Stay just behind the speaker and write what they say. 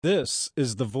This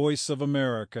is the voice of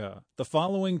America. The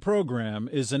following program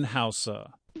is in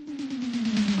Hausa.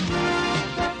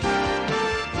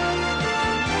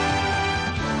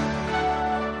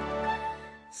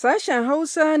 Sashen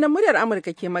Hausa na muryar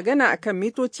Amurka ke magana akan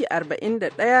mitoci 41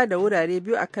 da wurare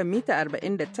biyu akan mita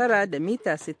 49 da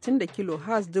mita 60 da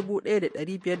kilohertz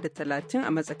 1530 a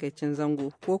matsakaicin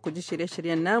zango, ko ku ji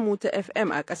shirye-shiryen namu ta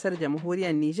FM a ƙasar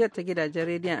jamhuriyar Nijar ta gidajen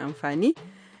rediyon amfani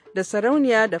da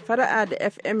sarauniya da fara'a da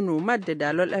FM Nomad da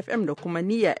Dalol FM da kuma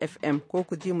Niyya FM, ko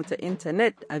ku ji mu ta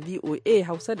intanet a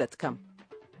voahausa.com.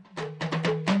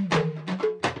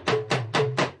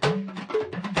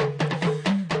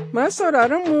 Masu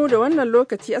sauraron mu da wannan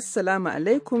lokaci Assalamu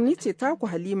alaikum, ni ce taku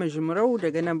Halima Jumrau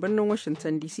daga nan birnin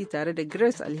Washington DC tare da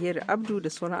Grace Alheri Abdu da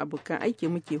sauran abokan aiki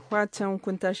muke fatan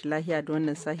kun tashi lahiya da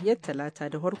wannan sahiyar talata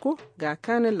da farko ga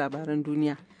kanin labaran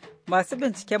duniya. Masu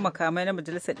binciken makamai na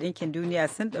Majalisar Ɗinkin Duniya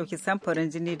sun ɗauki samfurin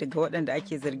jini daga waɗanda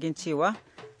ake zargin cewa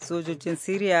sojojin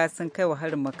Siriya sun kai wa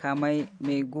harin makamai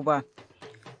mai guba.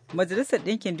 Majalisar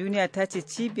Ɗinkin Duniya ta ce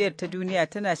cibiyar ta duniya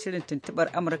tana shirin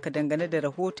tuntuɓar Amurka dangane da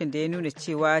rahoton da ya nuna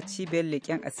cewa cibiyar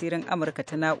leƙen asirin Amurka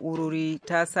ta na'urori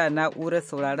ta sa na'urar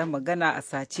sauraron magana a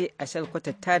sace a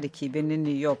shalkwatatta da ke birnin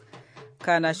New York.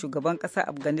 Kana shugaban ƙasar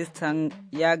Afghanistan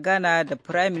ya gana da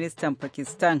Prime Minister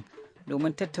Pakistan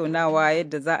domin tattaunawa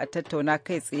yadda za a tattauna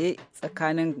kai tsaye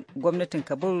tsakanin gwamnatin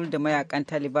Kabul da mayakan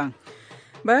Taliban.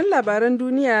 Bayan labaran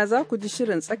duniya za ku ji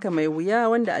shirin tsaka mai wuya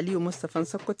wanda Aliyu Mustapha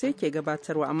Sokoto ke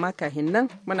gabatarwa, amma kahin nan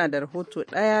muna da rahoto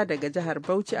ɗaya daga jihar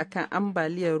Bauchi akan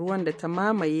ambaliyar ruwan da ta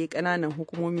mamaye ƙananan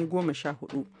hukumomi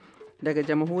 14. Daga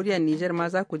jamhuriyar Nijar ma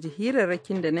za ku ji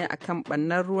hirarrakin da na akan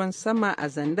ɓannar ruwan sama a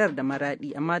Zandar da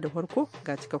Maraɗi, amma da farko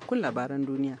ga cikakkun labaran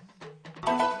duniya.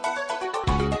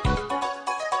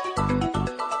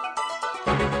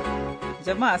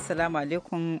 Jama'a assalamu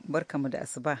alaikum, barkamu da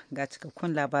asuba ga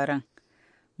cikakkun labaran.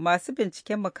 Masu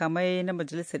binciken makamai na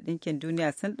Majalisar Ɗinkin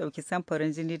Duniya sun ɗauki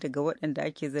samfurin jini daga waɗanda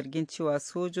ake zargin cewa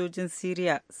sojojin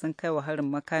Siriya sun kai wa harin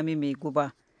makami mai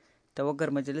guba.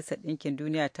 Tawagar Majalisar Ɗinkin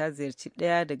Duniya ta ziyarci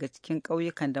ɗaya daga cikin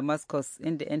ƙauyukan Damascus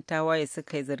inda 'yan tawaye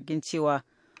suka yi zargin cewa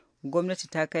gwamnati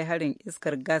ta kai harin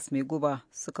iskar gas mai guba,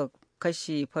 suka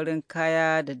kashe farin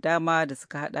kaya da dama da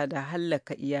suka hada da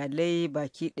hallaka iyalai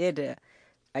baki ɗaya da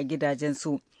a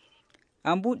gidajensu.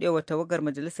 An buɗe wa tawagar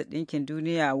Majalisar Ɗinkin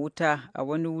Duniya wuta a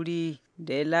wani wuri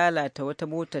da ya lalata wata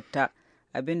motarta,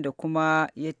 abinda kuma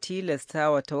ya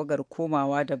tilasta wa tawagar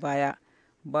komawa da baya.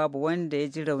 Babu wanda ya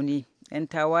ji rauni. 'Yan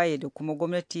tawaye da kuma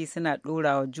gwamnati suna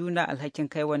ɗora wa juna alhakin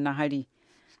kai wannan hari.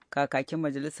 Kakakin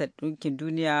Majalisar Ɗinkin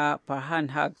Duniya Farhan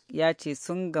Haq ya ce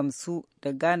sun gamsu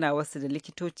da ganawarsu da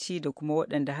likitoci da kuma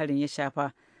waɗanda harin ya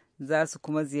shafa. Za su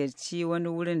kuma ziyarci wani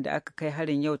wurin da aka kai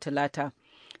harin yau Talata.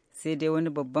 Sai dai wani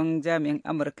babban jami'in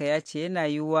Amurka ya ce yana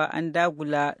yiwuwa an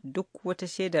dagula duk wata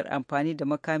shaidar amfani da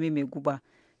makami mai guba,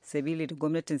 sabili da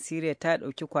gwamnatin Siriya ta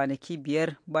ɗauki kwanaki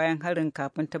 5 bayan harin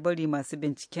kafin ta bari masu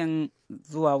binciken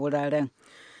zuwa wuraren.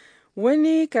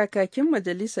 Wani kakakin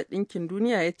Majalisar Ɗinkin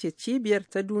Duniya ya ce cibiyar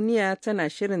ta duniya tana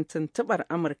shirin tuntuɓar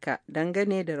Amurka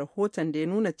dangane da rahoton da ya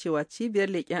nuna cewa cibiyar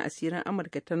leƙen asirin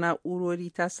Amurka ta na'urori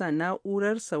ta sa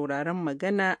na'urar sauraron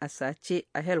magana a sace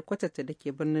a helkwatata da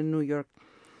ke birnin New York.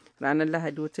 Ranar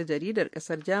Lahadi wata jaridar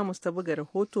kasar Jamus ta buga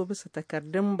rahoto bisa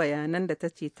takardun bayanan da ta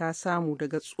ce ta samu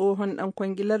daga tsohon dan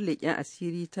kwangilar leƙen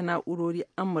asiri ta na'urori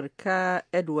Amurka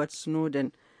Edward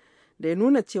Snowden da ya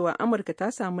nuna cewa Amurka ta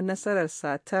samu nasarar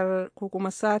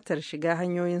satar shiga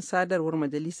hanyoyin sadarwar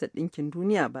Majalisar Ɗinkin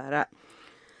Duniya bara.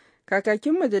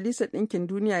 Kakakin Majalisar Ɗinkin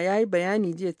Duniya ya yi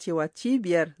bayani jiya cewa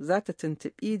cibiyar za ta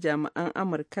tuntuɓi jami'an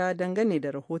Amurka dangane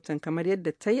da rahoton kamar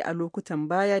yadda ta yi a lokutan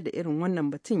baya da irin wannan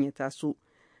batun ya taso.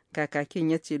 Kakakin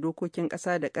ya ce dokokin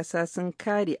ƙasa da ƙasa sun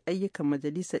kare ayyukan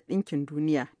Majalisar Ɗinkin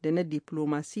Duniya da na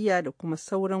diplomasiya da kuma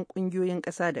sauran ƙungiyoyin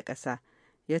ƙasa da ƙasa.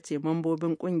 Ya ce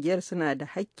mambobin ƙungiyar suna da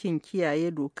hakkin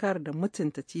kiyaye dokar da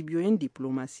mutunta cibiyoyin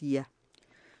diplomasiya.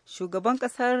 Shugaban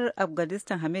ƙasar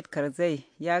Afghanistan Hamid Karzai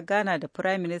ya gana da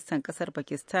Firayim Ministan ƙasar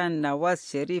Pakistan Nawaz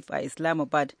Sharif a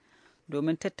Islamabad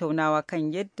domin tattaunawa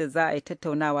kan yadda za a yi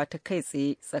tattaunawa ta kai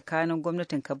tsaye tsakanin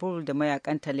gwamnatin Kabul da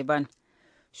mayakan Taliban.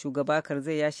 Shugaba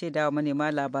Karzai ya shaida wa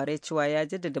manema labarai cewa ya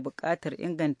jaddada buƙatar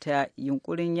inganta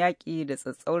yunkurin yaƙi da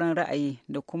tsatsauran ra'ayi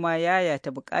da kuma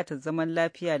yayata buƙatar zaman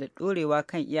lafiya da ɗorewa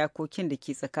kan iyakokin da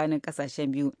ke tsakanin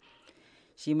ƙasashen biyu.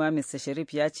 Shi ma Mr.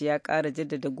 Sharif ya ce ya ƙara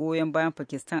jaddada goyon bayan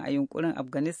Pakistan a yunkurin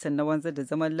Afghanistan na wanzar da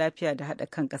zaman lafiya da haɗa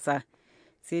kan ƙasa.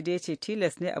 Sai dai ya ce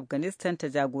tilas ne Afghanistan ta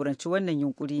jagoranci wannan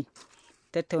yunkuri.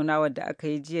 Tattaunawar da aka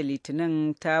yi jiya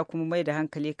Litinin ta kuma mai da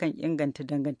hankali kan inganta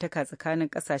dangantaka tsakanin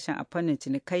kasashen a fannin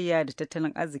cinikayya da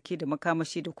tattalin arziki da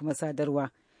makamashi da kuma sadarwa.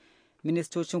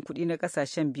 Ministocin kuɗi na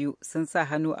ƙasashen biyu sun sa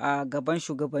hannu a gaban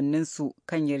shugabanninsu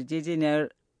kan yarjejeniyar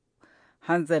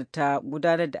hanzarta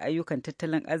gudanar da ayyukan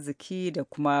tattalin arziki da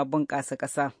kuma bunƙasa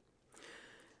ƙasa.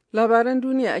 Labaran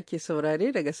duniya ake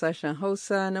saurare daga sashen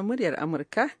Hausa na muryar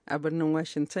Amurka a birnin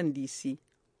Washington DC.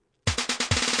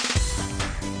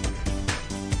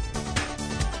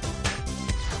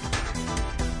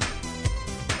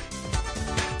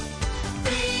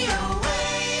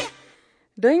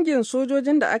 Dangin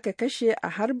sojojin da aka kashe a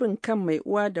harbin kan mai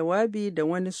uwa da wabi da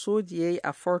wani soji ya yi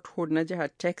a Fort Hood na jihar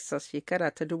Texas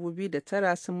shekara ta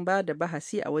 2009 sun ba da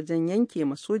bahasi a wajen yanke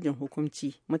ma sojin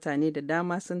hukunci. Mutane da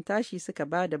dama sun tashi suka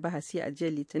ba da bahasi a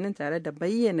jiya Litinin tare da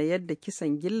bayyana yadda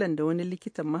kisan gillan da wani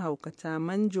likitan mahaukata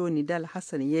Manjo Nidal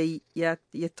Hassan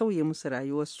ya tauye musu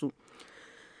rayuwarsu.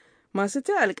 Masu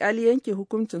ta alkali yanke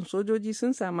hukuncin sojoji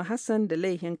sun sami Hassan da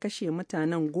laihin kashe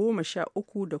mutanen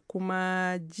 13 da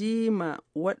kuma jima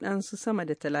waɗansu sama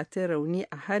da 30 rauni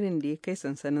a harin da ya kai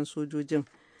sansanin sojojin.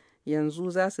 Yanzu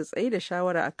za su tsaida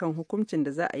shawara akan hukuncin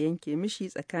da za a yanke mishi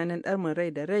tsakanin ɗarmin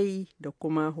rai da rai da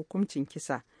kuma hukuncin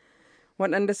kisa.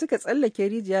 Waɗanda suka tsallake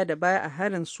rijiya da baya a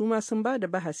harin su ma sun ba da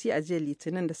bahasi a jiya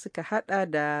Litinin da suka hada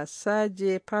da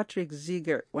Saje Patrick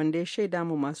Ziegler wanda ya shaida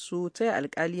mu masu taya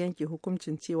alkali yanke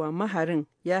hukuncin cewa maharin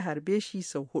ya harbe shi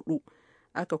sau 4.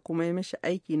 Aka kuma yi mishi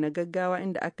aiki na gaggawa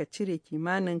inda aka cire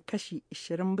kimanin kashi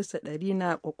 20 bisa 100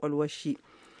 na kwakwalwar shi.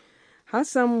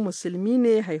 Hassan musulmi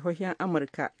ne haihuwar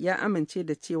Amurka ya amince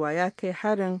da cewa ya kai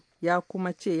harin ya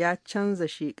kuma ce ya canza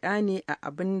sheƙa ne a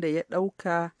abin da ya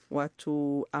ɗauka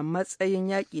wato a matsayin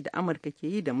yaƙi da Amurka ke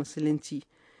yi da musulunci.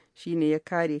 Shi ne ya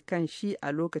kare kan shi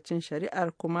a lokacin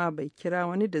shari'ar kuma bai kira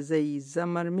wani da zai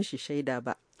zamar mishi shaida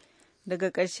ba.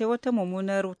 Daga ƙarshe wata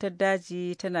mummunar wutar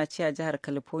daji tana ci a jihar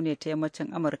California ta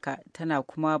yammacin Amurka tana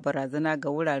kuma barazana ga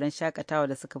wuraren shakatawa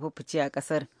da suka fi fice a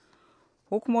ƙasar.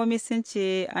 Hukumomi sun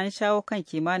ce an shawo kan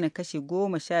kimanin kashi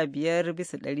 15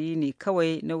 bisa 100 ne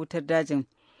kawai na wutar dajin.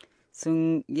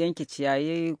 Sun yanke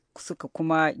ciyayi suka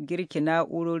kuma girki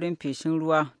na'urorin feshin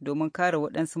ruwa domin kare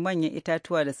waɗansu manyan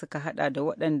itatuwa da suka hada da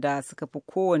waɗanda suka fi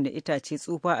kowane itace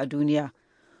tsufa a duniya.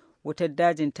 Wutar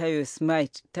dajin ta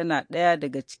Yosemite tana ɗaya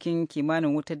daga cikin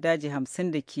kimanin wutar daji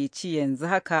 50 da ke ci yanzu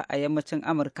haka a yammacin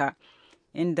Amurka,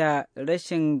 inda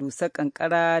rashin dusar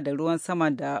kankara da ruwan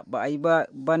sama da ba a yi ba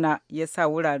bana ya sa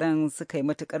wuraren suka yi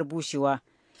matuƙar bushewa.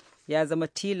 Ya zama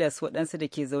tilas waɗansu da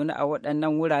ke zaune a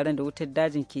waɗannan wuraren da wutar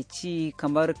dajin ke ci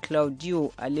kamar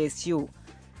Claudio Alessio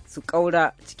su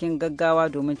ƙaura cikin gaggawa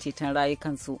domin ceton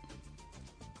rayukansu.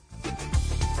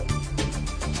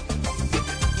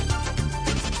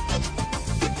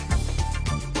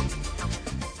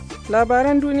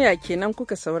 Labaran duniya kenan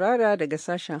kuka saurara daga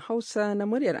sashen Hausa na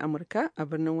muryar Amurka a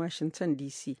birnin Washington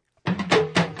DC.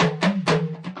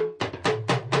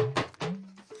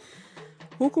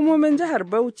 Hukumomin jihar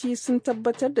Bauchi sun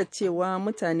tabbatar da cewa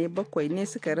mutane 7 ne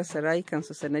suka rasa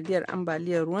rayukansu sanadiyar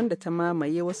ambaliyar ruwan da ta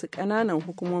mamaye wasu ƙananan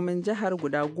hukumomin jihar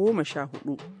guda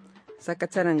 14.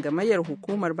 Sakataren gamayyar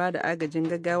hukumar bada agajin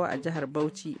gaggawa a jihar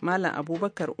Bauchi, Malam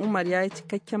Abubakar Umar ya yi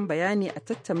cikakken bayani a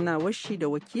tattaunawar shi da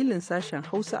wakilin sashen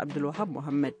Hausa Abdulwahab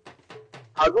Muhammad.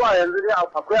 A zuwa yanzu dai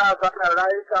akwai asarar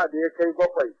rayuka da ya kai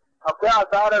 7. Akwai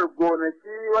asarar gonaki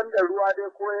wanda ruwa dai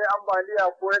ko ya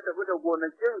ambaliya ko ya tafi da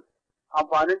gonakin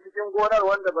amfanin cikin gonar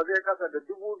wanda ba zai kasa da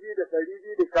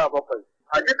 2,217.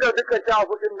 A duka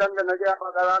 14 nan da na gaya a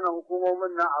ƙananan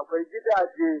hukumomin nan akwai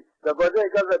gidaje da ba zai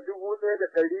gaza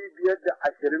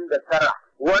 1,529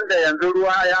 wanda yanzu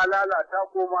ruwa ya lalata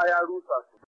ko ma ya rusa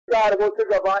su. Jihar Bauchi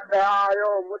gaba ɗaya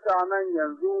yawan mutanen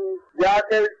yanzu ya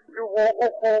kai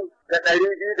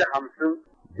 3,250.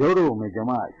 Jauro mai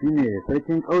jama'a shine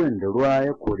sarkin ƙauyen da ruwa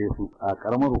ya kore su a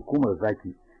ƙaramar hukumar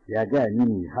Zaki ya gaya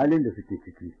mini halin da suke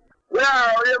ciki. Muna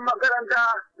wajen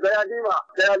makaranta da Yadima,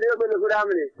 da Yadima bin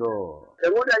Gudami ne. To. Da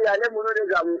mu da iyalai mu ne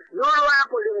ga mu. Ruwa ya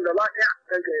kore mu gaba ɗaya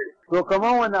kan kai. To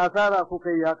kamar wani asara kuka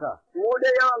yi haka? Mu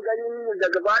dai yawan ganin mu da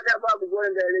gaba ɗaya babu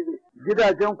gonan da ya rage.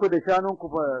 Gidajenku da shanunku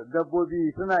fa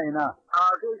dabbobi suna ina? A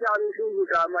sun shanu sun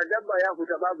huta amma dabba ya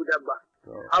huta babu dabba.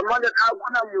 Amma da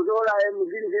ɗakunan mu zoraye mu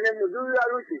gine mu duk ya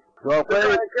rushe. To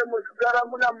akwai mu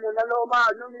garamunan mu na noma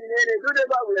dumi ne duk da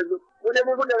babu yanzu. Mu ne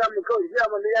mun da mu kawai jiya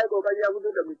mun yayi kokari ya fito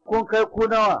da mu. Kun kai ku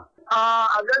nawa?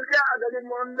 A gaskiya a garin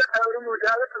mun da auren mu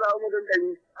ta ga mu don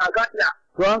dani a gaskiya.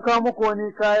 To an kawo muku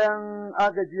wani kayan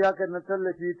agaji haka na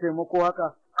tallafi taimako haka?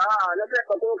 Na sai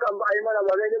ka ko kan ba ai mana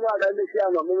ba zai ma da shi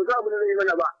amma mu za mu da yi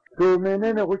mana ba. To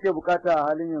menene kuke bukata a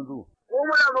halin yanzu? Mu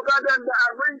muna bukatar da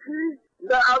abinci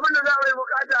da abin da za mu yi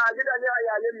bukata a gidaje a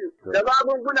iyalinmu da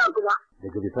magunguna kuma.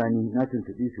 Daga bisani na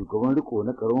tuntuɓi shugaban riko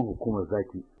na ƙaramin hukumar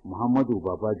Zaki Muhammadu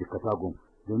Babaji Katagun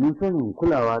domin sanin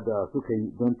kulawa da suka yi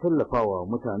don tallafawa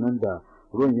mutanen da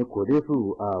ruwan ya kore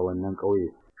su a wannan ƙauye.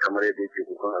 Kamar yadda yake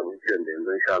kukan abinci da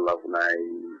yanzu insha Allah na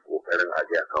yi kokarin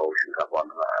aje a kawo shinkafa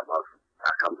na a ba su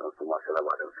akan su masu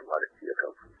raba da su fara ci da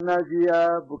kansu. Na ji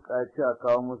ya buƙaci a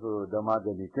kawo musu da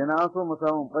magani. Kenan an so mu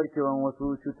samun ɓarkewan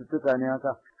wasu cututtuka ne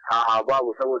haka? A'a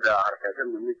babu, saboda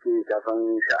harkashin da muke ta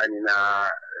san sha'ani na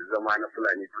zama na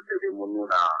Fulani duk da dai mun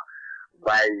nuna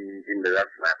bayi inda za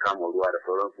su na kama ruwa da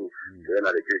sauransu.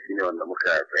 Yana da kyau shine wanda muka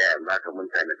tsaya yanzu haka mun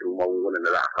tanadi magungunan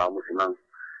da za a kawo musu nan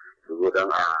su zo don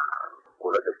a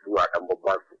kula da su a ɗan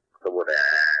babba su saboda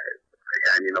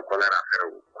yani na kwalara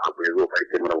kar abu ya zo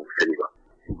farke mana sani ba.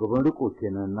 Shugaban riko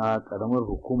kenan na karamar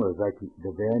hukumar Zaki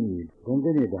da bayani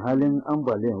dangane da halin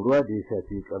ambaliyar ruwa da ya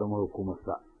shafi karamar hukumar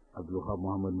sa. Abdulhamid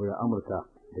Muhammad Mura Amurka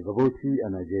daga Bauchi a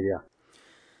Najeriya.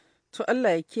 To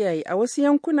Allah ya kiyaye, a wasu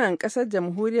yankunan ƙasar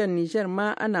jamhuriyar Nijar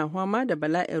ma ana fama da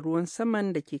bala'in ruwan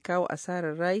saman da ke kawo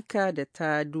asarar rayuka da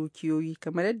ta dukiyoyi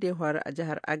kamar yadda ya faru a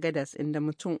jihar Agadas inda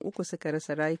mutum 3 suka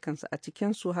rasa rayukansu a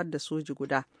cikinsu har da soji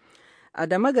guda. A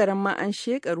Damagaran ma an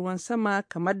sheƙa ruwan sama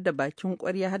kamar da bakin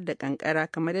ƙwarya har da ƙanƙara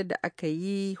kamar yadda aka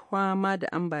yi fama da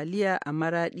ambaliya a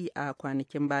Maraɗi a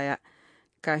kwanakin baya.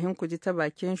 Kahin ku ji ta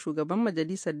bakin shugaban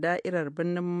majalisar da'irar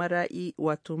birnin Maraɗi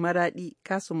wato Maraɗi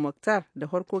Kasum Mokhtar da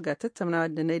farko ga tattaunawa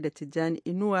da na da Tijjani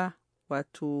Inuwa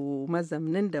wato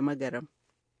mazamnin da magaram.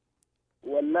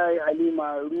 Wallahi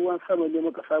Halima, ruwan sama ne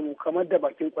muka samu kamar da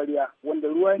bakin ƙwarya wanda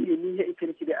ruwa ne ni ya ita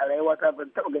nake da a rayuwata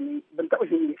ban taɓa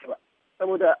shi ba.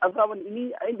 Saboda an samu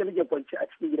ni a inda nake kwance a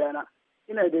cikin gidana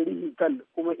ina da rihi tal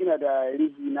kuma ina da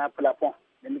rihi na plafon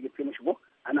da nake ce mishi ko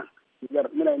anan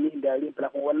muna nihin da rihin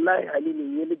plafon. Wallahi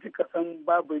Halima ya ji kasan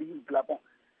babu rihin plafon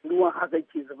ruwan haka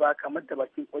ke zuba kamar da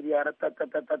bakin ƙwarya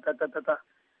ta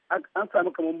an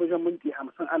samu kamar wajen minti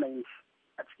 50 ana yin shi.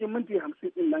 A cikin minti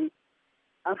 50 din nan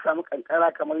an samu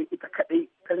kankara kamar ita kadai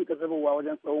ta rinka zubowa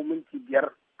wajen tsawon minti 5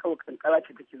 kawai kankara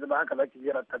ce take zuba haka zaki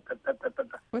jira ta.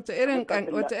 Wata irin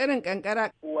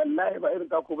kankara? Wallahi ba irin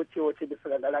tako bace wace da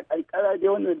suka kankara dai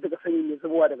wannan daga sanyi ne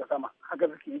zubowa daga sama haka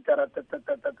zaki yi tara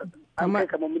an kai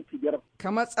kamar minti 5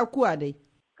 kamar tsakuwa dai.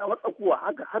 Kamar tsakuwa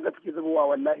haka take zubowa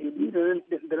wallahi ni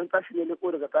da nan tashi ne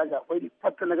ko daga taga akwai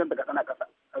fatta na ganta kana kasa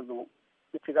a zo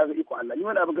yace ga iko Allah ni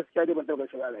wani abu gaskiya dai ban taɓa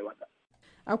shiga rayuwa ta.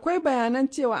 Akwai bayanan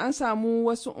cewa an samu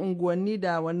wasu unguwanni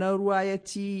da wannan ruwa ya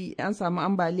ci an samu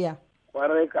ambaliya.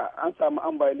 Kwarai ka an samu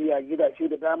ambaliya gidaje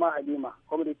da dama Halima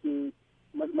kuma da ke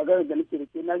maganar da nake da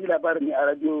ke na ji labarin ne a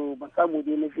radio ban samu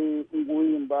dai na fi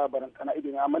ungoyin ba barantana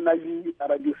idan amma na ji a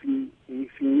radio sun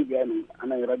yi bayanin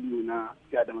anan radio na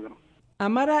fiya da magana. A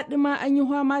Maraɗi ma an yi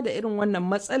fama da irin wannan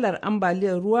matsalar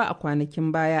ambaliyar ruwa a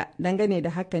kwanakin baya. Dangane da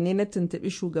haka ne na tuntuɓi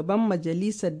shugaban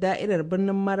majalisar da'irar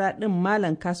birnin Maraɗin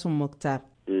Malam Kasum Mokhtar.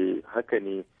 Haka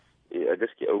ne, a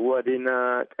gaskiya ruwa dai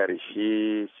na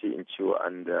ƙarshe sai in ce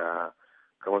wa'anda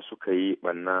kama suka yi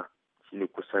ɓanna shine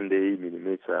kusan dai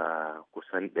milimita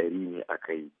kusan 100 ne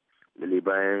aka yi. Lalle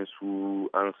bayan su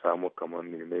an samu kamar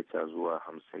milimita zuwa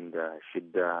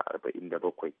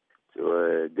 56-47.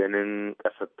 Ganin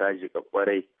ƙasar ta jika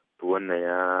kwarai to wannan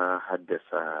ya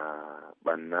haddasa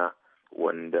ɓanna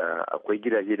wanda akwai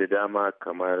gidaje da dama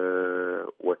kamar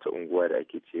wata unguwa da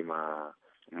ake ce ma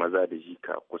maza da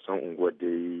jika kusan unguwar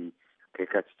dai kai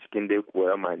ka cikin dai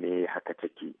korama ne haka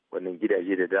take wannan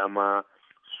gidaje da dama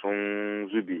sun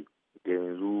zube da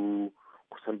yanzu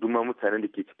kusan duma mutanen da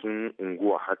ke cikin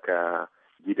unguwa haka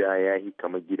gida ya yi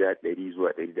kamar gida 100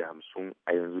 zuwa 150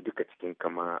 a yanzu duka cikin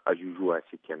kama ajujuwa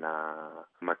suke na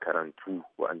makarantu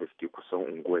waɗanda suke kusan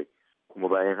unguwai kuma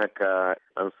bayan haka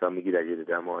an samu gidaje da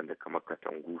dama wanda kamar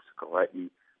katangu suka faɗi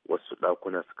wasu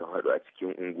ɗakuna suka faɗo a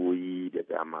cikin unguwoyi da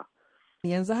dama.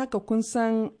 Yanzu haka kun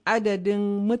san adadin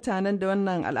mutanen da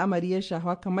wannan al'amari ya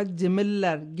shafa kamar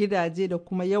jimillar gidaje da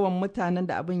kuma yawan mutanen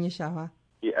da abin ya shafa?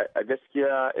 A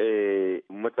gaskiya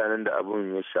mutanen da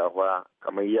abin ya shafa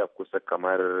kamar ya kusa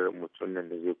kamar mutum nan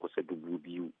da zai kusa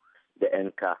 2,000 da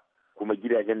 'yanka kuma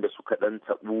gidajen da suka ɗan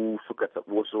taɓu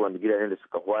wasu wanda gidajen da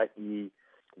suka hwaɗi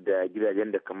da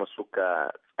gidajen da kama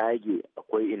suka tsage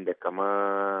akwai inda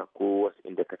kama ko wasu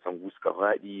inda katangu suka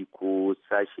hwaɗi ko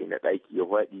sashe na ɗaki ya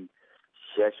hwaɗi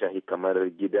shahi kamar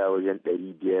gida wajen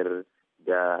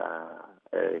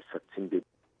 560.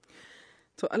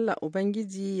 To Allah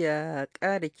Ubangiji ya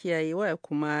ƙara kiyayewa ya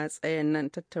kuma tsayan nan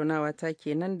tattaunawa ta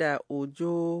kenan da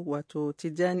Ojo wato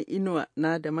Tijjani Inuwa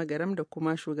na da magaram da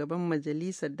kuma shugaban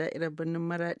majalisar da'irar birnin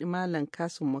Maraɗi Malam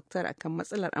Kasum Mokhtar akan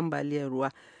matsalar ambaliyar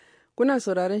ruwa. Kuna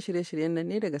sauraron shirye-shiryen nan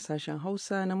ne daga sashen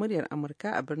Hausa na muryar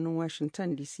Amurka a birnin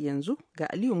Washington DC yanzu ga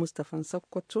Aliyu Mustapha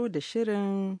Sokoto da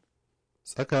shirin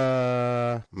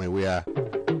Tsaka mai wuya.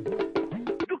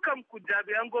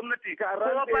 jami'an gwamnati. Ka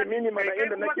rantse mini mana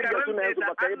inda na kirga sunayen su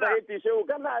baka yi ba yake shehu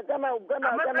kana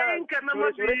a matsayinka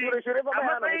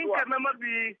na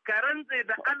mabi ka rantse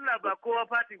da Allah ba kowa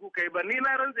fati kuka yi ba ni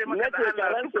na rantse maka da Allah ka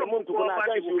rantse mun tukuna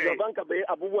kan shugaban ka bai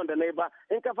abubuwan da nayi ba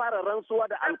in ka fara rantsuwa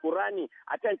da alkurani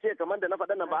akan ce kamar da na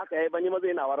faɗa nan ba haka yayi ba ni ma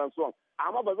zai na rantsuwan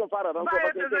amma ba zan fara rantsuwa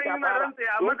ba sai ka fara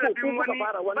a madadin wani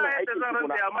wannan aiki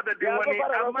tukuna a madadin wani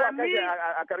amma ni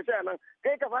a karshe nan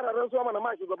kai ka fara rantsuwa mana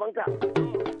ma shugaban ka.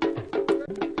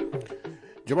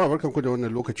 Jama'a barkanku da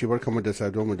wannan lokaci barkanmu da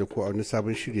saduwa da ku a wani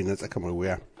sabon shiri na tsaka mai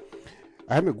wuya.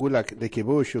 Ahmed Gula da ke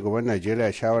bawa shugaban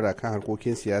Najeriya shawara kan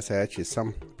harkokin siyasa ya ce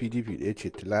sam PDP ɗaya ce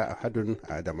tila a hadun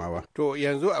a Adamawa. To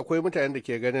yanzu akwai mutanen da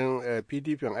ke ganin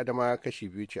PDP Adamawa kashi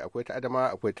biyu ce akwai ta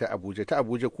Adamawa akwai ta Abuja. Ta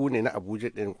Abuja ku ne na Abuja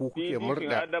ɗin ku kuke murda.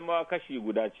 PDP Adamawa kashi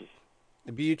guda ce.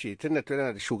 Biyu ce tunda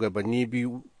tana da shugabanni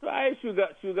biyu. To ai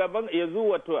shugaban yanzu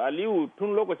wato Aliyu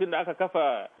tun lokacin da aka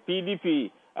kafa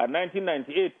PDP a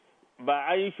 1998 ba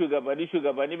a yi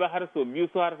shugabanni ba har sau biyu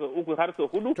har sau uku har sau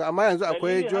hudu. To amma yanzu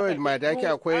akwai Joel Madaki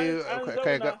akwai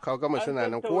Kagama suna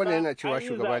nan kowane yana cewa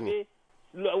shugaba ne.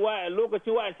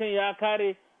 Lokacin wa'ancan ya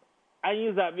kare an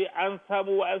yi zaɓe an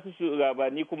samu wa'ansu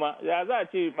shugabanni kuma ya za a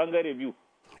ce bangare biyu.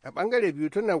 A bangare biyu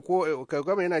tun nan ko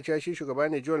Kagama yana cewa shi shugaba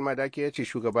ne Joel Madaki ya ce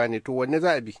shugaba ne to wanne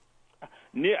za a bi?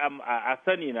 Ni a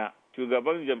sani na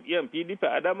shugaban jam'iyyar PDP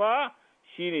Adamawa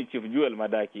shine Chief Joel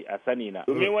Madaki a sani na.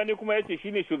 Domin wani kuma yace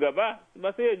shine shugaba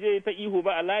ba sai ya je ta ihu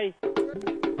ba a layi.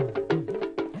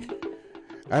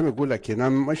 Ahmed Gula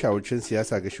kenan mashawarcin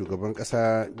siyasa ga shugaban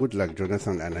kasa Goodluck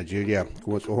Jonathan a Najeriya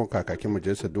kuma tsohon kakakin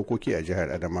majalisar dokoki a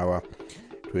jihar Adamawa.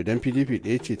 To idan PDP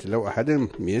ɗaya ce talau a hadin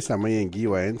me yasa manyan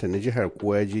giwayenta na jihar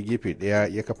kowa ya je gefe ɗaya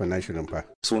ya kafa nashi rumfa.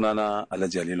 Sunana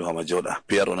Alhaji Alilu Hamad Jauda,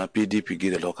 PRO na PDP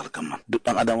gida local government. Duk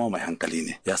ɗan Adama mai hankali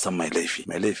ne, ya san mai laifi.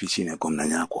 Mai laifi shine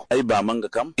gwamnan Yako. Ai ba manga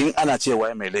kam in ana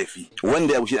cewa mai laifi,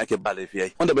 wanda ya wuce ake ba laifi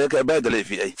ai. Wanda bai kai bai da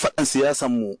laifi ai. Faɗan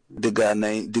siyasan mu daga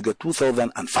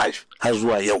 2005 har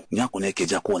zuwa yau, Yako ne yake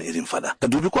ja kowane irin fada. Ka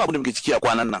dubi ko abin da muke ciki a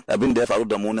kwanan nan, abin da ya faru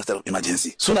da mu na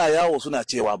emergency. Suna yawo suna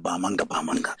cewa ba manga.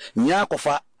 Yako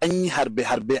fa an yi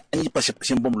harbe-harbe an yi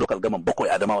fashe-fashen bom local government bakwai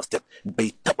Adamawa state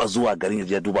bai taba zuwa garin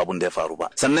ya duba abin da ya faru ba.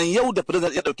 Sannan yau da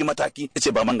president ya dauki mataki ya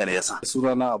ce ba mangane ya sa.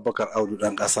 Sunana Abubakar Audu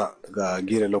dan kasa ga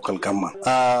Gire local government.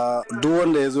 Duk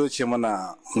wanda ya zo ce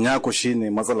mana Nyako shine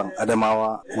matsalan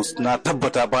Adamawa na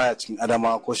tabbata baya cikin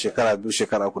Adamawa ko shekara 2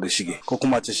 shekara 3 da shige ko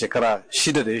kuma ce shekara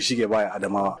 6 da ya shige baya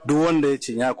Adamawa. Duk wanda ya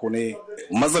ce Nyako ne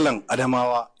matsalan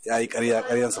Adamawa ya yi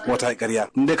ƙaryansa kuma ta yi ƙarya.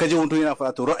 In dai ka ji mutum yana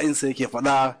faɗa to ra'ayinsa yake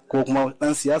faɗa ko kuma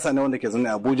ɗan siyasa ne wanda ke zaune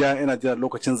Abuja yana jira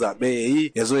lokacin zaɓe ya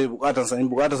yi ya zo ya buƙatarsa in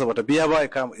buƙatarsa bata biya ba ya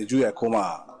juya ya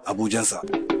koma Abujansa.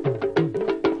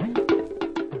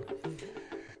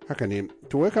 Haka ne,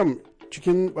 to wai kam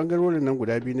cikin bangarorin nan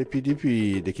guda biyu na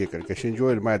PDP da ke karkashin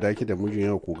Joel Madaki da mujin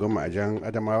yau ko gama a jan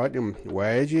Adamawa din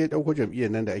waye je ya ɗauko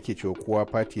jam'iyyar nan da ake cewa kowa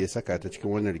fati ya saka ta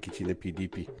cikin wannan rikici na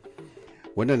PDP.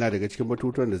 Wannan na daga cikin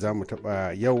batutuwan da za mu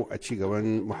taɓa yau a ci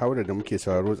gaban muhawarar da muke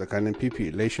sauraro tsakanin PP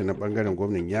election na bangaren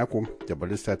gwamnan Yako da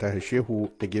barista ta Shehu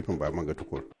da gefen Bamanga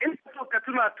Tukur. In ka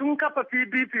tuna tun kafa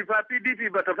PDP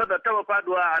ba ta taba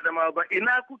faduwa a Adamawa ba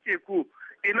ina kuke ku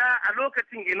ina a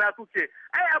lokacin ina kuke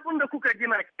ai abun da kuka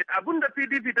gina abun da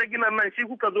PDP ta gina nan shi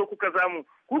kuka zo kuka samu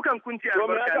kukan kunci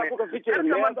albarka ne.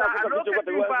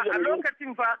 A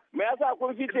lokacin fa me yasa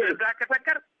kun fice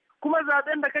dakatakar kuma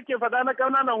zaben da kake faɗa na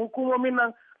ƙananan hukumomin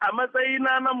nan a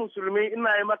matsayina na musulmi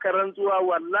ina yi maka rantsuwa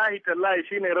wallahi tallahi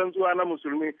shine rantsuwa na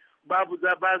musulmi ba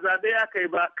zaɓe aka yi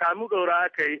ba kanu ɗaura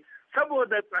aka yi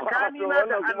saboda tsakanina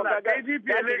da Allah kai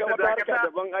DPLA da dakata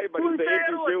kun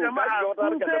sayarwa jama'a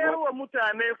kun sayarwa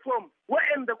mutane fom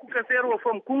waɗanda kuka sayarwa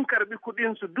fom kun karbi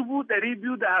kuɗin su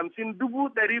 250,000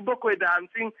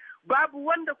 750,000 babu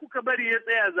wanda kuka bari ya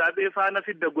tsaya zaɓe fa na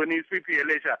fidda gwani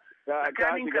PPLA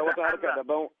tsakanin ka wata harka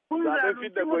daban zaɓen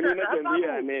fidda gwani na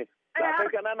jam'iyya ne zaɓen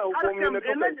kananan hukumomi na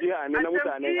dukkan jiha ne na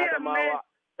mutanen Adamawa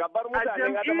ka bar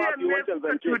mutanen Adamawa su wancan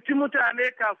zance cuci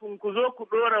mutane kafin ku zo ku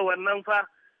ɗora wannan fa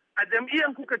a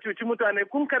jam'iyyar kuka cuci mutane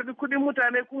kun karbi kudin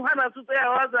mutane kun hana su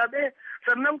tsayawa zaɓe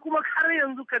sannan kuma har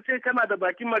yanzu ka ce kana da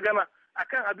bakin magana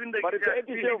akan abin da ke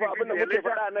abin da muke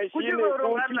faɗa nan shine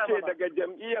kun fice daga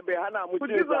jam'iyya bai hana mu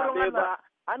cin zaɓe ba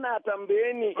ana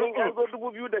tambaye ni in an zo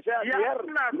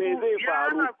 2015 me zai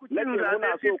faru nake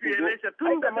muna so ku zo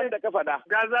tun da man da ka faɗa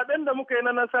ga zaben da muka yi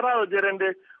na Nasarawa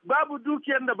Jerende babu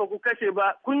dukiyar da baku kashe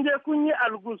ba kun je kun yi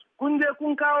algus kun je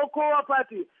kun kawo kowa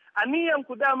fati a niyan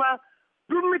ku dama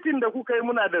duk mitin da kuka yi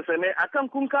muna da sane akan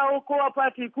kun kawo kowa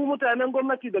fati ku mutanen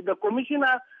gwamnati daga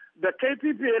kwamishina da kai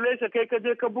PPLA kai ka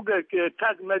je ka buga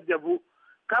tag na jabu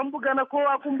kan buga na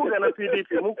kowa kun buga na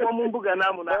PDP mu kuma mun buga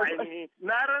namu na ainihi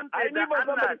na rantse da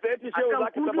Allah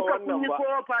akan ku duka kun yi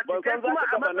kowa party kai kuma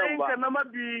a matsayinka na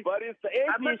mabi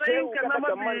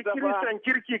Kiristan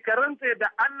kirki ka rantse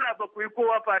da Allah ba ku yi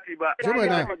kowa party ba.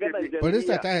 Jimana,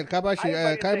 barista Tahir ka ba shi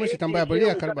ka mishi tambaya bari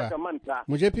ya karba.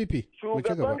 Mu je pipi.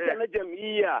 Shugabanka na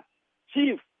jam'iyya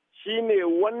chief shine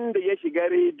wanda ya shiga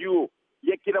rediyo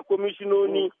ya kira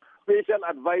kwamishinoni special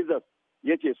advisors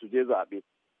ya ce su je zaɓe.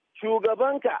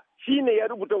 Shugabanka shine ya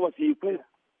rubuta wasiku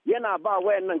yana ba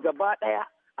wayannan gaba ɗaya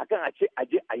akan a ce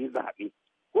aje a yi zaɓe.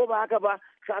 Ko ba haka ba,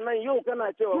 sannan yau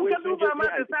kana cewa wai sun je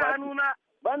a yi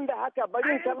banda haka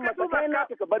barin kalmar ta kai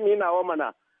naka ka bar ni nawa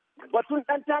mana. Batun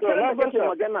ɗan takarar da kake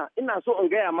magana ina so in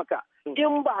gaya maka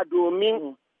in ba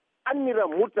domin Amiran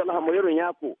Murtala Hamayorun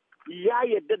Yako ya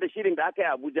yadda da shirin da aka yi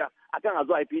Abuja akan a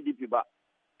zo a PDP ba.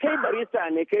 Kai barista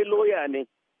ne, kai loya ne,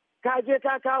 ka je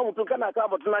ka kawo mutum kana kawo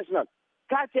batun national,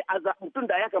 ka ce a mutum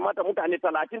da ya kamata mutane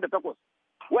 38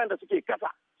 wanda suke kasa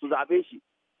su zaɓe shi.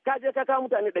 Ka je ka kawo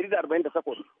mutane 148,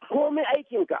 komai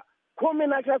aikinka, komai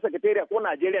national secretariat ko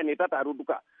Najeriya ne ta taru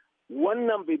duka.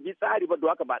 Wannan bai bi tsari ba da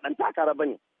haka ba ɗan takara ba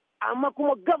ne. Amma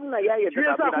kuma gwamna ya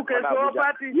yarda da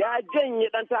Abuja ya janye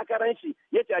dan takarar shi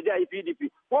ya ce a je a yi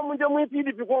PDP ko mun je mu yi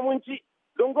PDP ko mun ci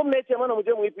don gwamna ya ce mana mu je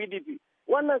mu yi PDP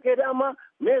wannan kai dama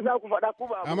me za ku faɗa ku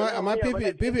ba amma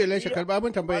PDP lai shakar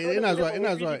babun tambaye ina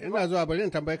zuwa bari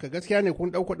in tambaye ka gaskiya ne kun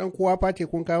dauko dan kowa fate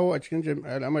kun kawo a cikin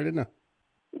al'amarin nan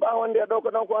ba wanda ya dauka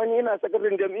dan kowa ni ina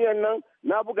sakarin jam'iyyar nan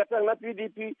na buga tan na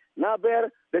PDP na bayar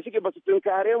da shike basu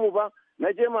tunkare mu ba na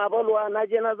je Mabalwa na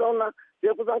je na zauna sai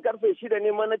kusan karfe 6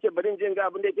 ne ma nace bari in je ga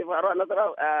abin da yake faruwa na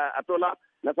a Tola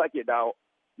na sake dawo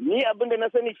ni abin da na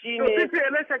sani shine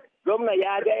gwamna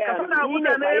ya gaya ni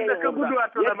ne da ka gudu a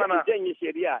Tola mana janye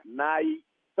shari'a nayi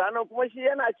sannan kuma shi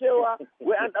yana cewa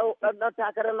wai an dan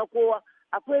takarar na kowa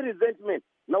akwai resentment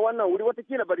na wannan wuri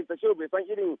watakila bari ta shehu bai san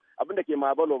irin abin da ke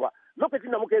Mabalo ba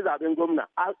lokacin da muka yi zaben gwamna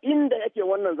a inda yake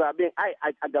wannan zaben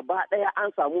a gaba daya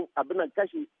an samu abin nan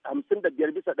kashi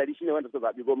 55% shine wanda su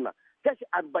zabi gwamna kashi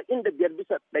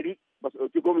 45% ba su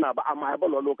dauki gwamna ba a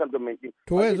Mabalo local government din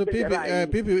to yanzu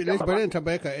pipi bari in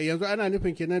tambaye ka yanzu ana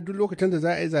nufin kenan duk lokacin da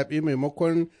za a yi zabe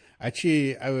maimakon a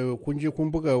ce kun je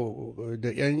kun buga da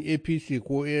yan APC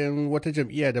ko yan wata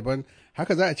jam'iyya daban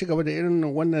haka za a ci gaba da irin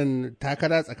wannan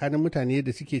takara tsakanin mutane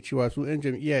da suke cewa su 'yan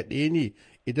jam'iyya ɗaya ne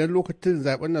idan lokacin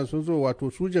zaben nan sun zo wato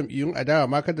su jam'iyyun adawa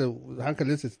ma kada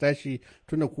hankalinsu su tashi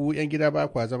tuna ku 'yan gida ba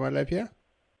kwa zama lafiya?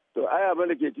 To ai abin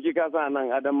da ke ciki kasa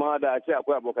nan Adamawa da a ce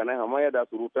akwai abokanai hamayya da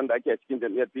surutan da ake a cikin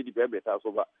jam'iyyar PDP bai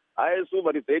taso ba. Ai su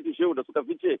bari tsaye shehu da suka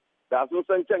fice da sun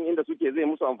san can inda suke zai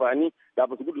musu amfani da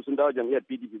ba su gudu sun dawo jam'iyyar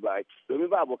PDP ba ai. Domin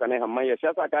ba abokanai hamayya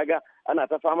shi yasa kaga ana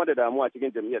ta fama da damuwa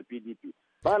cikin jam'iyyar PDP.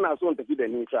 Ba na so in tafi da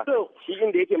nisa. Shi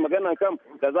inda yake magana kan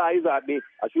da za a yi zaɓe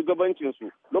a shugabancin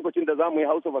su lokacin da za mu yi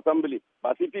House of Assembly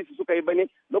ba CPC suka yi bane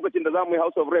lokacin da za mu yi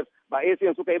House of Reps ba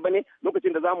ACN suka yi bane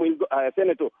lokacin da za mu yi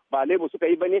Senator ba Labour suka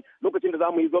yi bane lokacin da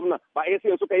za mu yi gwamna ba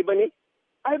ACN suka yi bane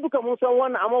ai duka mun san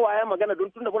wannan amma waya magana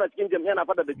don tunda muna cikin jam'iyya na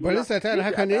fada da juna bari sai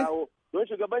haka ne don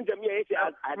shugaban jam'iyya yace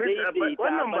a daidaita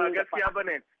wannan ba gaskiya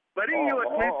bane bari yi wa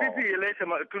PPP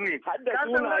election tuni hadda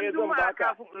sunaye zan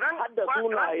baka hadda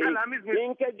sunaye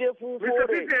in ka je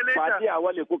fufore fati a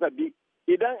wale kuka bi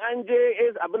idan an je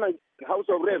abin House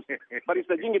of Reps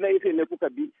barista jingi na yace ne kuka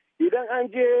bi idan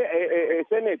an je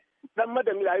Senate dan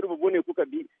madami ayi rubugo ne kuka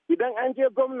bi idan an je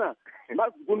gwamna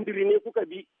gundiri ne kuka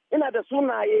bi ina da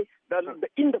sunaye da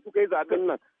inda kuka yi zaben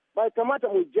nan ba kamata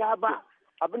mu ja ba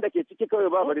abin da ke ciki kawai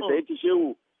ba barista yace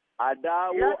shehu a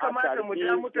dawo a karbi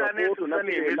rahoto na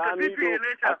Lamido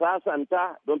a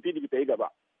sasanta don PDP ta yi gaba.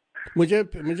 Ai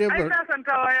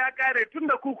sasantawa ya kare tun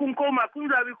da ku kun koma kun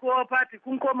zabi kowa party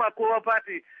kun koma kowa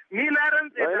party ni na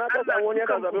rantse da Allah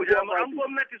kan jami'an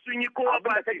gwamnati sun yi kowa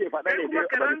party kai kuma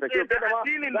ka rantse da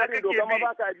addinin da kake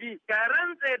bi ka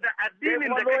rantse da addinin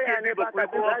da kake bi ba ku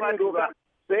kowa party ba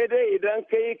sai dai idan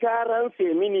kai ka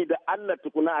rantse mini da Allah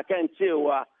tukuna akan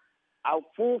cewa a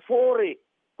fufore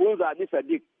kun zabi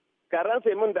Sadiq ka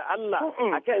rantse min da Allah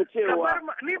akan cewa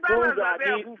kun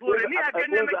zabi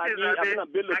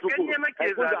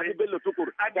Bello Tukur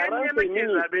ka rantse mini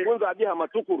kun zabi Hama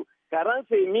Tukur ka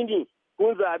rantse mini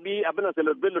kun zabi abin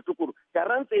Salat Bello Tukur ka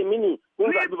rantse mini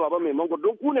kun zabi Baba Mai Mango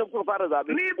don ku ne kuka fara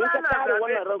zabi in ka kare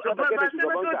wannan rantsuwa da kai da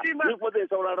shugabanka ni ko zai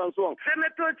sauran rantsuwan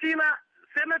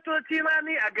senatoci na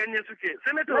ni a ganye suke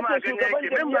senator ma a ganye yake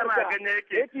member ma a ganye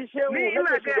yake ni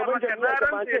ina ga maka na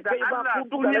rantse da Allah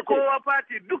kun yi kowa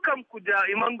party dukan ku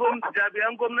jami'an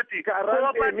gwamnati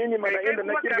kowa party mini mana inda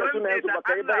na kirga sunayen su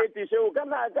baka yi ba yake shehu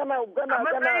gana a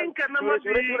matsayinka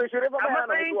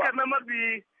na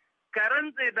mabi ka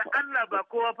rantse da Allah ba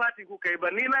kowa fati kuka yi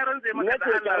ba, ni na rantse maka da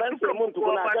Allah. Ka rantse mun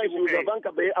tukuna kan shugaban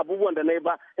ka bai abubuwan da na yi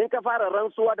ba, in ka fara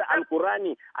rantsuwa da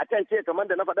alkurani a kan ce kamar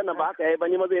da na faɗa nan ba haka yayi ba,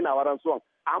 ni ma zai na wa rantsuwan.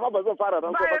 Amma ba zan fara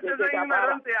rantsuwa ba sai ka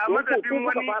fara. Don ku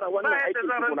kuka fara wannan aiki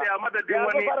tukuna. Ya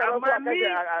fara rantsuwa kai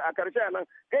a karshe nan,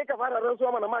 kai ka fara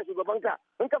rantsuwa mana ma shugaban ka.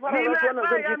 In ka fara rantsuwa nan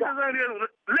zan ji ka.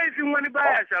 Laifin wani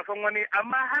baya shafan wani,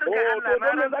 amma har ga Allah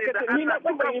na rantse da Allah. Ni na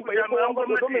san ban yi jami'an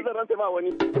gwamnati. Don me zan rantse ma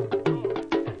wani.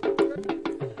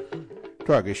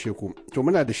 To a gaishe ku, to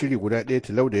muna da shiri guda ɗaya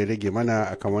tilau da ya rage mana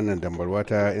akan wannan dambarwa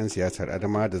ta 'yan siyasar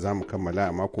Adama da za mu kammala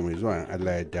a mako mai zuwa in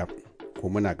Allah yadda. Ko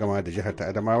muna gama da jihar ta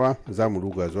Adamawa za mu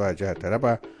ruga zuwa jihar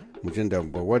Taraba mu jin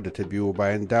dambarwar da ta biyo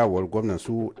bayan dawowar gwamnan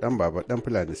su dan baba dan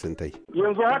Fulani sun tai.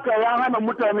 Yanzu haka ya hana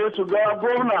mutane su ga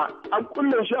gwamna, an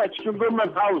kulle shi a cikin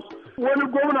government house. Wani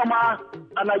gwamna ma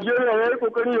a Najeriya ya yi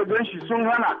kokari ya gan shi sun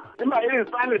hana. Ina irin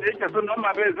tsari da yake sun dan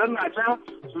baba ya zanna can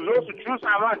su zo su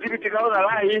cusa ma jibiti gauda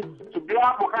ra'ayi su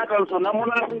biya bukatar su na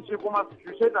munafinci kuma su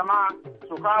cuce jama'a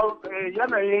su kawo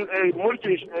yanayin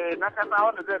mulki na kasa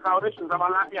wanda zai kawo rashin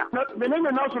zaman lafiya. Menene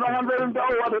nasu na hanzarin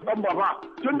dawowa da dan baba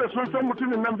tun da sun san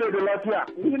mutumin nan bai da lafiya.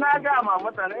 Ni na ga ma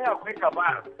mutane akwai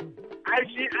kabar. Ai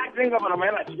shi acting governor ma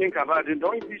yana cikin kabar din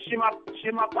don shi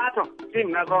ma part of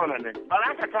team na governor ne. Ba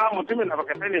za ka kawo mutumin da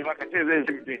baka sani ba ka ce zai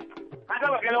jibiti. Ka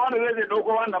taba gani wanda zai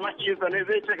dauko wanda makiyinsa ne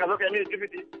zai ce ka zo ka yi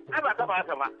jibiti. Ai ba taba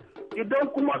haka ba. Idan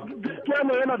kuma gaskiya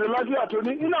ne yana da lafiya to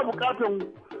ni ina bukatan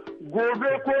gobe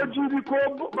ko jibi ko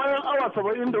bayan awa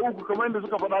 73 kamar yadda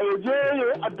suka faɗa ya je ya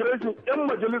yi adireshin 'yan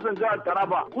majalisar jihar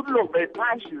Taraba. Goodluck bai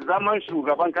tashi zaman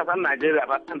shugaban kasar Najeriya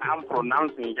ba sun an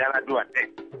pronouncing Yaradua ɗin.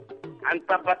 An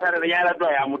tabbatar da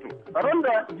Yaradua ya mutu. Ran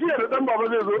da jiya da dan baba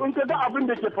zai zo in ka ga abin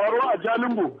da ke faruwa a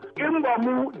Jalingo in ba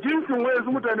mu jinsin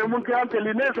wayansu mutane mun kai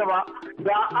hankali nesa ba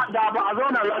da ba a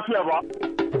zauna lafiya ba.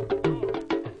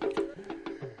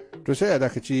 To sai a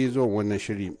dakaci zuwan wannan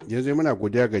shiri yanzu muna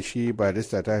godiya ga shi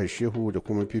barista ta Shehu da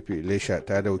kuma Fifi Ilesha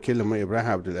ta da wakilin mu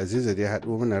Ibrahim Abdulaziz da ya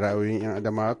haɗo mana ra'ayoyin 'yan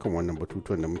adamawa kan wannan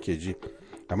batutuwan da muke ji.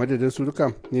 A madadin su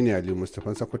duka ni ne Aliyu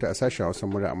Mustapha Sakuta a sashen Hausa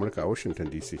murya Amurka a Washington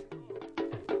DC.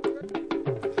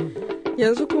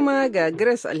 Yanzu kuma ga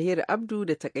Grace Alheri Abdu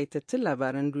da takaitattun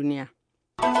labaran duniya.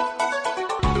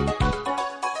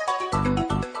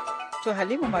 To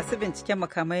Halima, masu binciken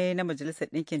makamai na Majalisar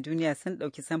Ɗinkin Duniya sun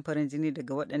ɗauki samfarin jini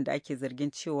daga waɗanda ake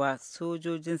zargin cewa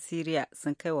sojojin Siriya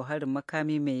sun kai wa harin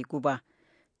makami mai guba.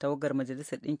 Tawagar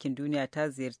Majalisar Ɗinkin Duniya ta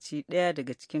ziyarci ɗaya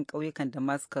daga cikin ƙauyukan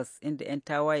Damascus inda 'yan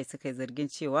tawaye suka yi zargin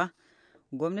cewa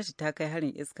gwamnati ta kai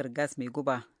harin iskar gas mai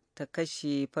guba ta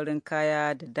kashe farin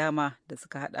kaya da dama da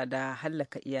suka hada da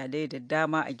hallaka iyalai da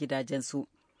dama a gidajensu.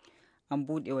 An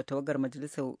buɗe wa tawagar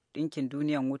Majalisar Ɗinkin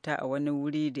Duniya wuta a wani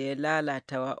wuri da ya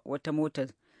lalata wata motar,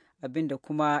 abinda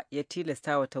kuma ya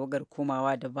tilasta wa tawagar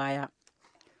komawa da baya.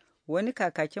 Wani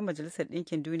kakakin Majalisar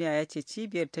Ɗinkin Duniya ya ce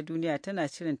cibiyar ta duniya tana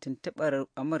shirin tuntuɓar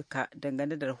Amurka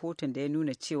dangane da rahoton da ya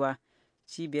nuna cewa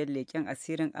cibiyar leƙen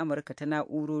asirin Amurka ta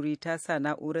na'urori ta sa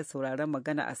na'urar sauraron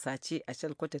magana a sace a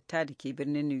shalkwatatta da ke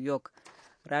birnin New York.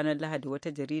 Ranar Lahadi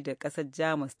wata jaridar ƙasar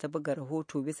Jamus ta buga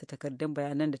rahoto bisa takardun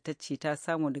bayanan da ta ce ta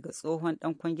samu daga tsohon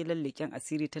ɗan kwangilar leƙen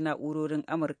asiri ta na'urorin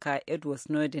Amurka Edward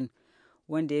Snowden,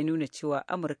 wanda ya nuna cewa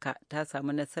Amurka ta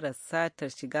samu nasarar satar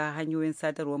shiga hanyoyin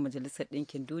sadarwar Majalisar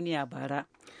Ɗinkin Duniya bara.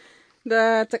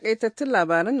 Da takaitattun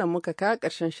labaran nan muka kawo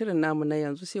ƙarshen shirin namu na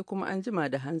yanzu sai kuma an jima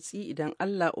da hantsi idan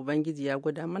Allah Ubangiji ya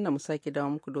gwada mana mu sake dawo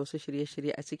muku da wasu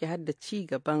shirye-shirye a ciki har da ci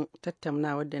gaban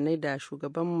tattaunawar da na da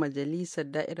shugaban majalisar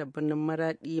da'irar birnin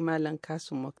Maradi Malam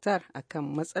Kasum Muktar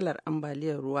akan matsalar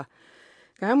ambaliyar ruwa.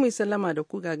 Ka mu yi sallama da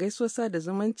ku ga gaisuwa da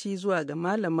zumunci zuwa ga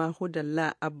Malama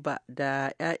Hudalla Abba da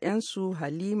 'ya'yansu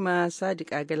Halima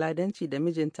Sadiqa Galadanci da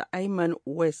mijinta Ayman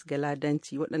West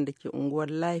Galadanci waɗanda ke unguwar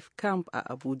Life Camp a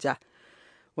Abuja.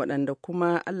 Waɗanda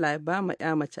kuma Allah ya ba ma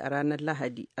 'ya mace a ranar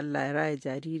Lahadi, Allah ya raya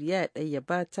jaririya ya ɗaya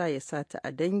bata ya sa ta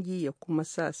a dangi ya kuma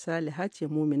sa Saliha ce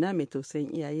mumina mai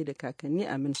tausayin iyaye da kakanni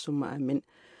amin summa amin.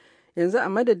 Yanzu a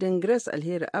madadin Grace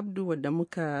Alheri Abdu wadda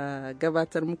muka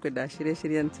gabatar muku da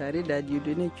shirye-shiryen tare da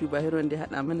Diodone Cuba da ya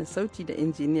haɗa mana sauti da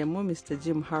injiniyan mu Mr.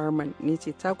 Jim Harman, ne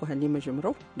ce taku Halima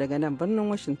Jumrau daga nan birnin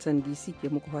Washington DC ke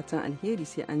muku fatan alheri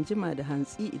sai an jima da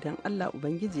hantsi idan Allah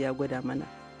Ubangiji ya gwada mana.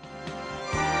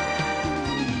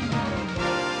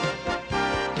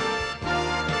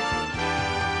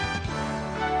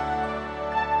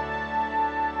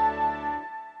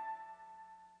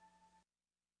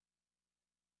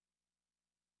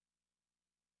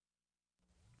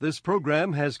 This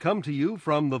program has come to you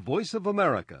from the Voice of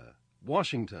America,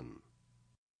 Washington.